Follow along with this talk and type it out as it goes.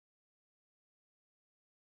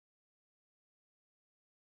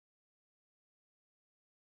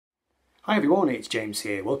Hi everyone, it's James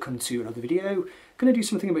here. Welcome to another video. Going to do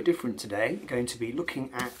something a bit different today. Going to be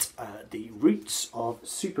looking at the Roots of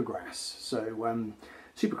Supergrass. So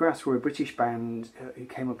Supergrass were a British band who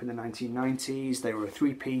came up in the 1990s. They were a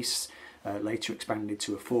three-piece, later expanded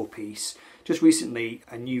to a four-piece. Just recently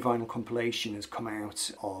a new vinyl compilation has come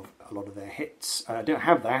out of a lot of their hits. I don't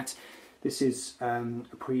have that. This is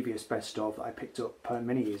a previous best of that I picked up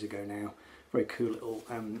many years ago now. Very cool little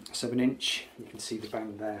 7-inch. You can see the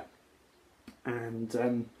band there. And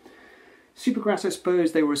Supergrass, I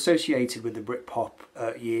suppose they were associated with the Britpop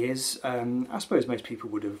years. I suppose most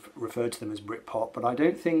people would have referred to them as Britpop, but I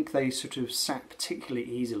don't think they sort of sat particularly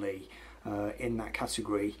easily in that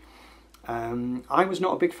category. I was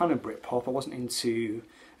not a big fan of Britpop. I wasn't into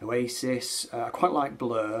Oasis. I quite like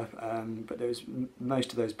Blur, but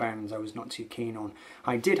most of those bands I was not too keen on.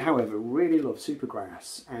 I did, however, really love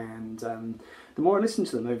Supergrass, and the more I listened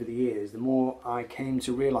to them over the years, the more I came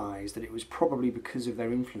to realise that it was probably because of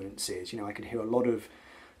their influences. You know, I could hear a lot of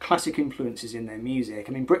classic influences in their music.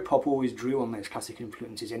 I mean, Britpop always drew on those classic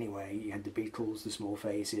influences anyway. You had the Beatles, the Small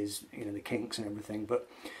Faces, you know, the Kinks and everything, but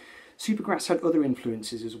Supergrass had other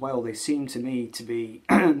influences as well. They seemed to me to be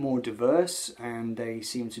more diverse, and they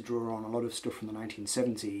seemed to draw on a lot of stuff from the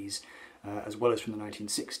 1970s as well as from the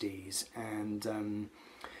 1960s. And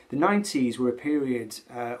the 90s were a period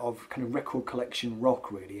of kind of record collection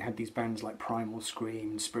rock, really. You had these bands like Primal Scream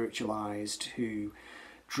and Spiritualized who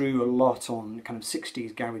drew a lot on kind of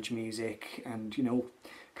 60s garage music and, you know, all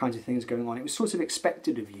kinds of things going on. It was sort of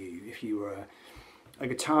expected of you if you were a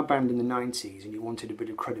guitar band in the 90s and you wanted a bit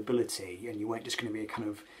of credibility and you weren't just going to be a kind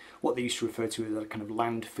of what they used to refer to as a kind of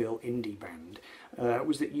landfill indie band,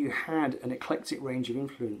 was that you had an eclectic range of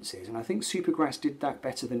influences, and I think Supergrass did that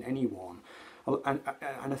better than anyone. And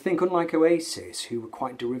I think unlike Oasis, who were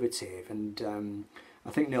quite derivative, and I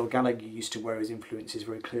think Noel Gallagher used to wear his influences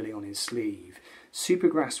very clearly on his sleeve,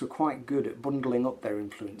 Supergrass were quite good at bundling up their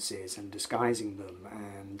influences and disguising them,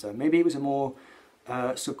 and maybe it was a more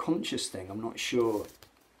subconscious thing, I'm not sure.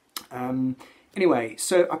 Anyway,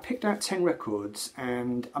 so I picked out 10 records,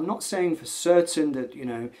 and I'm not saying for certain that, you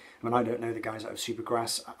know, I mean, I don't know the guys out of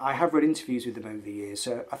Supergrass. I have read interviews with them over the years,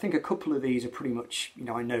 so I think a couple of these are pretty much, you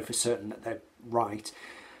know, I know for certain that they're right.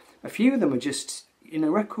 A few of them are just, you know,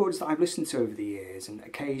 records that I've listened to over the years, and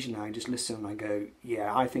occasionally I just listen and I go,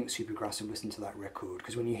 yeah, I think Supergrass have listened to that record,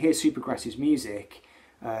 because when you hear Supergrass's music,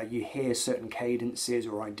 you hear certain cadences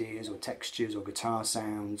or ideas or textures or guitar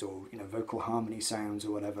sounds or, you know, vocal harmony sounds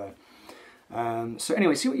or whatever. So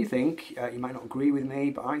anyway, see what you think. You might not agree with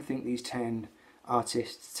me, but I think these 10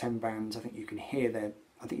 artists, 10 bands, I think you can hear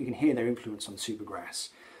their influence on Supergrass.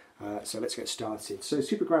 So let's get started. So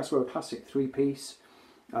Supergrass were a classic three-piece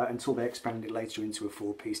until they expanded later into a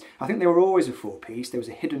four-piece. I think they were always a four-piece. There was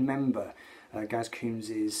a hidden member, Gaz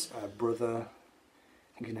Coombs's brother.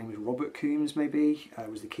 I think his name was Robert Coombs, maybe,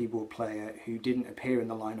 was the keyboard player, who didn't appear in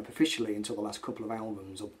the lineup officially until the last couple of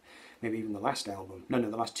albums, or maybe even the last album. No,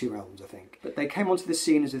 the last two albums, I think. But they came onto the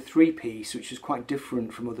scene as a three-piece, which was quite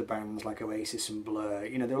different from other bands like Oasis and Blur.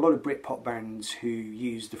 You know, there are a lot of Britpop bands who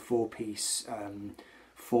used the four-piece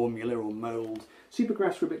formula or mould.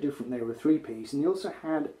 Supergrass were a bit different. They were a three-piece, and they also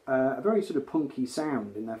had a very sort of punky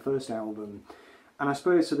sound in their first album. And I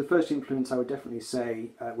suppose, so the first influence I would definitely say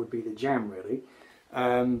would be the Jam, really.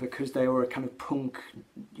 Because they were a kind of punk,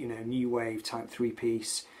 you know, new wave type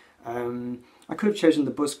three-piece. I could have chosen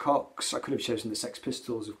the Buzzcocks, I could have chosen the Sex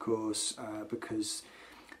Pistols, of course, because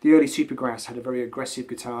the early Supergrass had a very aggressive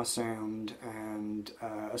guitar sound and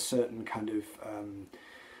a certain kind of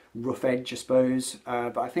rough edge, I suppose.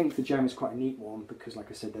 But I think the Jam is quite a neat one because, like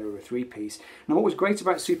I said, they were a three-piece. Now, what was great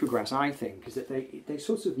about Supergrass, I think, is that they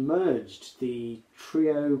sort of merged the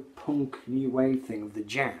trio punk new wave thing of the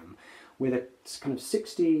Jam with a kind of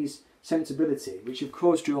 60s sensibility, which of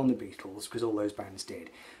course drew on the Beatles, because all those bands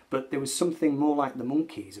did. But there was something more like the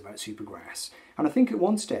Monkees about Supergrass. And I think at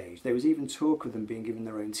one stage there was even talk of them being given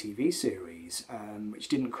their own TV series, which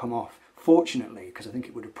didn't come off, fortunately, because I think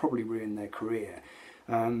it would have probably ruined their career.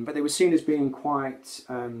 But they were seen as being quite,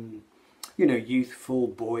 you know, youthful,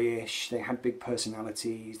 boyish. They had big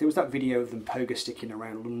personalities. There was that video of them pogo sticking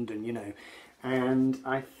around London, you know. And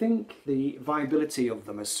I think the viability of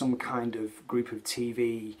them as some kind of group of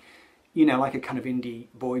TV, you know, like a kind of indie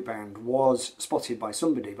boy band, was spotted by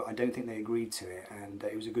somebody, but I don't think they agreed to it, and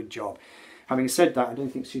it was a good job. Having said that, I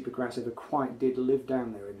don't think Supergrass ever quite did live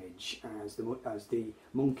down their image as the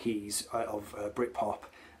Monkees of Britpop,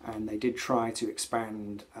 and they did try to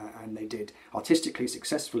expand, and they did artistically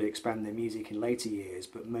successfully expand their music in later years,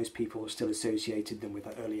 but most people still associated them with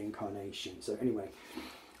that early incarnation. So anyway,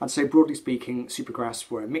 I'd say broadly speaking, Supergrass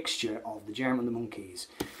were a mixture of the Jam and the Monkees.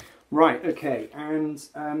 Right, okay, and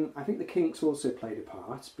I think the Kinks also played a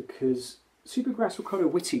part because Supergrass were quite a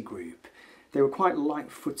witty group. They were quite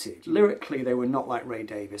light-footed. Lyrically, they were not like Ray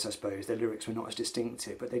Davies, I suppose. Their lyrics were not as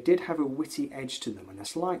distinctive, but they did have a witty edge to them and a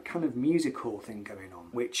slight kind of musical thing going on,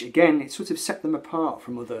 which, again, it sort of set them apart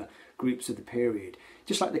from other groups of the period.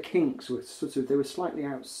 Just like the Kinks were they were slightly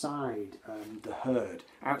outside the herd,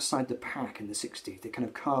 outside the pack in the 60s. They kind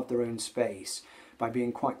of carved their own space by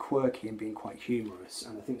being quite quirky and being quite humorous,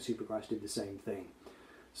 and I think Supergrass did the same thing.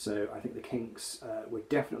 So I think the Kinks were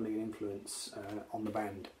definitely an influence on the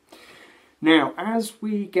band. Now, as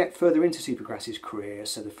we get further into Supergrass's career,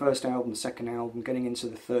 so the first album, the second album, getting into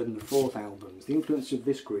the third and the fourth albums, the influence of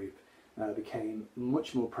this group became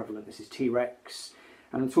much more prevalent. This is T-Rex,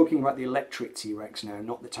 and I'm talking about the electric T-Rex now,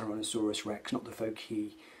 not the Tyrannosaurus Rex, not the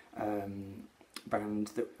folky band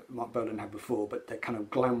that Mark Bolan had before, but the kind of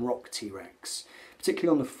glam rock T-Rex.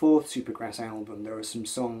 Particularly on the fourth Supergrass album, there are some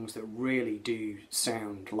songs that really do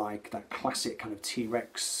sound like that classic kind of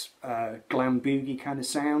T-Rex glam boogie kind of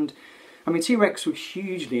sound. I mean, T-Rex was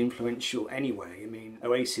hugely influential anyway. I mean,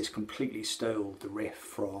 Oasis completely stole the riff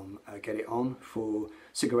from Get It On for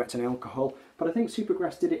Cigarettes and Alcohol, but I think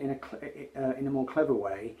Supergrass did it in a more clever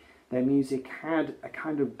way. Their music had a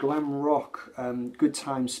kind of glam rock, good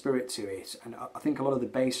time spirit to it, and I think a lot of the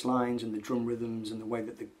bass lines and the drum rhythms and the way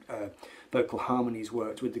that the vocal harmonies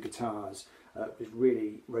worked with the guitars was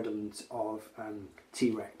really redolent of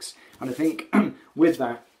T-Rex. And I think with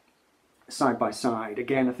that, side by side,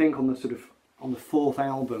 again, I think on the fourth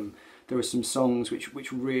album there are some songs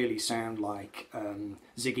which really sound like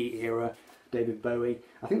Ziggy era, David Bowie.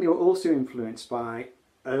 I think they were also influenced by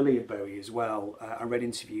earlier Bowie as well. I read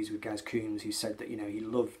interviews with Gaz Coombs who said that, you know, he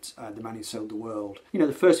loved The Man Who Sold the World. You know,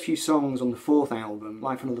 the first few songs on the fourth album,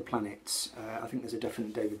 Life on Other Planets, I think there's a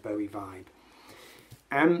definite David Bowie vibe.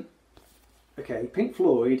 Okay, Pink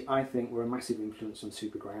Floyd, I think, were a massive influence on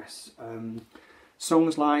Supergrass.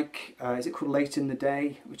 Songs like, is it called Late in the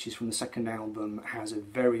Day, which is from the second album, has a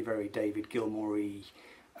very, very David Gilmour-y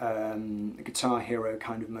Guitar Hero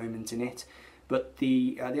kind of moment in it. But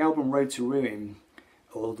the album Road to Ruin,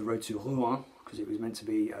 or The Road to Rouen, because it was meant to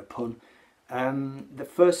be a pun, the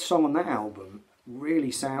first song on that album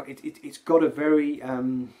really it's got a very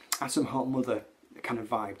Atom Heart Mother kind of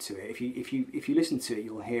vibe to it. If you listen to it,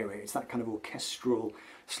 you'll hear it. It's that kind of orchestral,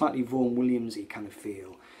 slightly Vaughan Williamsy kind of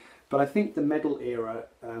feel. But I think the medal era,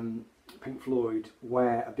 Pink Floyd,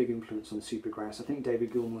 were a big influence on Supergrass. I think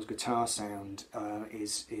David Gilmour's guitar sound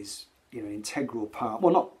is you know, an integral part.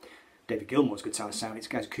 Well, not David Gilmour's guitar sound, it's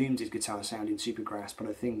Gaz Coombs' guitar sound in Supergrass. But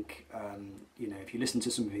I think you know, if you listen to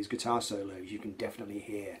some of his guitar solos, you can definitely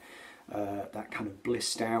hear that kind of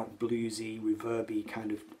blissed out, bluesy, reverby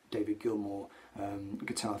kind of David Gilmour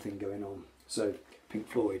guitar thing going on. So Pink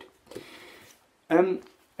Floyd.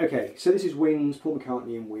 Okay, so this is Wings, Paul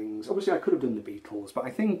McCartney and Wings. Obviously I could have done the Beatles, but I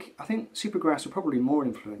think Supergrass were probably more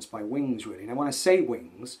influenced by Wings, really. Now when I say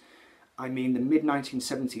Wings, I mean the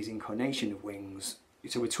mid-1970s incarnation of Wings.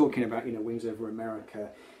 So we're talking about, you know, Wings Over America.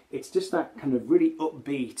 It's just that kind of really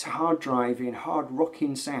upbeat, hard driving, hard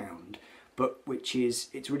rocking sound, but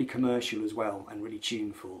it's really commercial as well and really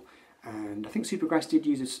tuneful. And I think Supergrass did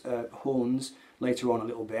use horns later on a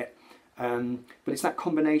little bit. But it's that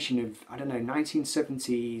combination of, I don't know,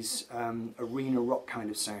 1970s arena rock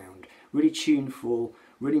kind of sound, really tuneful,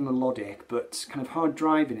 really melodic, but kind of hard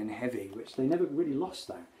driving and heavy, which they never really lost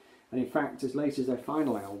that. And in fact, as late as their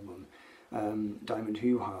final album, Diamond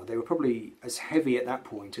Hoo-Ha, they were probably as heavy at that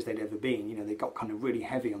point as they'd ever been. You know, they got kind of really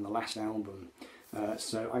heavy on the last album.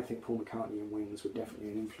 So I think Paul McCartney and Wings were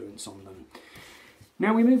definitely an influence on them.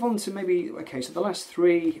 Now we move on to maybe, okay, so the last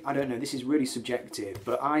three, I don't know, this is really subjective,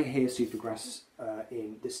 but I hear Supergrass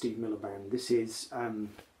in the Steve Miller Band. This is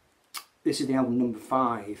the album number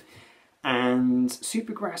 5, and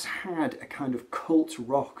Supergrass had a kind of cult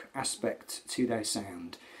rock aspect to their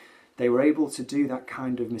sound. They were able to do that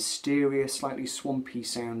kind of mysterious, slightly swampy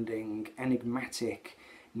sounding, enigmatic,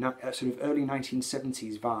 sort of early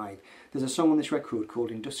 1970s vibe. There's a song on this record called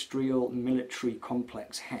Industrial Military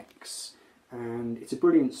Complex Hex, and it's a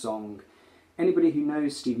brilliant song. Anybody who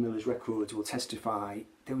knows Steve Miller's records will testify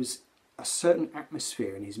there was a certain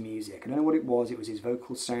atmosphere in his music. I don't know what it was his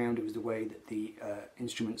vocal sound, it was the way that the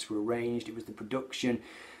instruments were arranged, it was the production,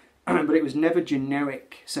 but it was never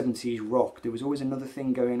generic 70s rock. There was always another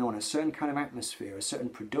thing going on, a certain kind of atmosphere, a certain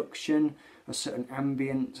production, a certain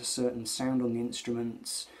ambience, a certain sound on the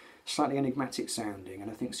instruments, slightly enigmatic sounding,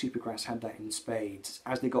 and I think Supergrass had that in spades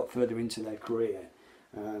as they got further into their career.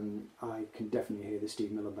 I can definitely hear the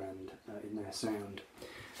Steve Miller Band in their sound.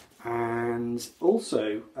 And And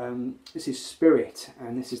also, this is Spirit,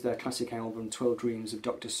 and this is their classic album 12 Dreams of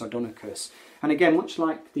Dr. Sardonicus. And again, much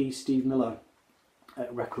like the Steve Miller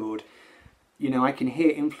record, you know, I can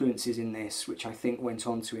hear influences in this which I think went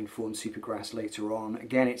on to inform Supergrass later on.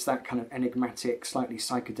 Again, it's that kind of enigmatic, slightly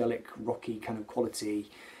psychedelic, rocky kind of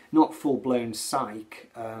quality, not full-blown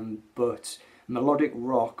psych, but melodic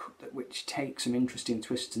rock which takes some interesting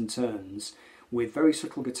twists and turns with very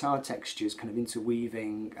subtle guitar textures kind of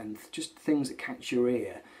interweaving and just things that catch your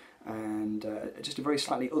ear, and just a very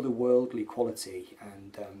slightly otherworldly quality.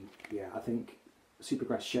 And yeah, I think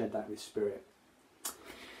Supergrass shared that with Spirit.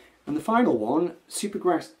 And the final one,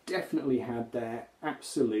 Supergrass definitely had their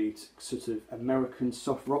absolute sort of American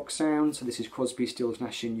soft rock sound. So this is Crosby, Stills,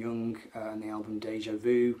 Nash & Young and the album Deja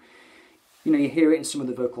Vu. You know, you hear it in some of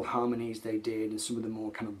the vocal harmonies they did and some of the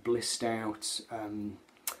more kind of blissed out,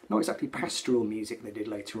 not exactly pastoral music they did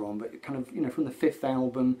later on, but kind of, you know, from the fifth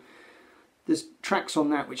album. There's tracks on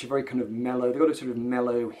that which are very kind of mellow. They've got a sort of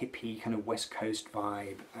mellow, hippie kind of West Coast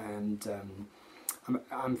vibe, and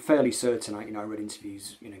I'm fairly certain, I read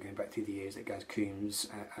interviews, you know, going back through the years, that Gaz Coombs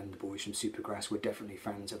and the boys from Supergrass were definitely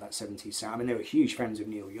fans of that 70s sound. I mean, they were huge fans of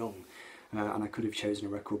Neil Young, and I could have chosen a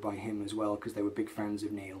record by him as well, because they were big fans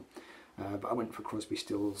of Neil. But I went for Crosby,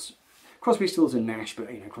 Stills and Nash,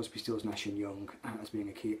 but, you know, Crosby, Stills, Nash and Young as being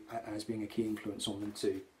a key influence on them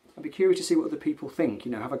too. I'd be curious to see what other people think.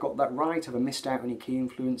 You know, have I got that right? Have I missed out any key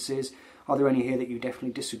influences? Are there any here that you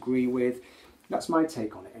definitely disagree with? That's my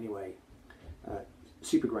take on it anyway.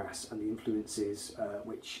 Supergrass and the influences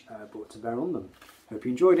which brought to bear on them. Hope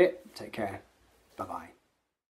you enjoyed it. Take care. Bye-bye.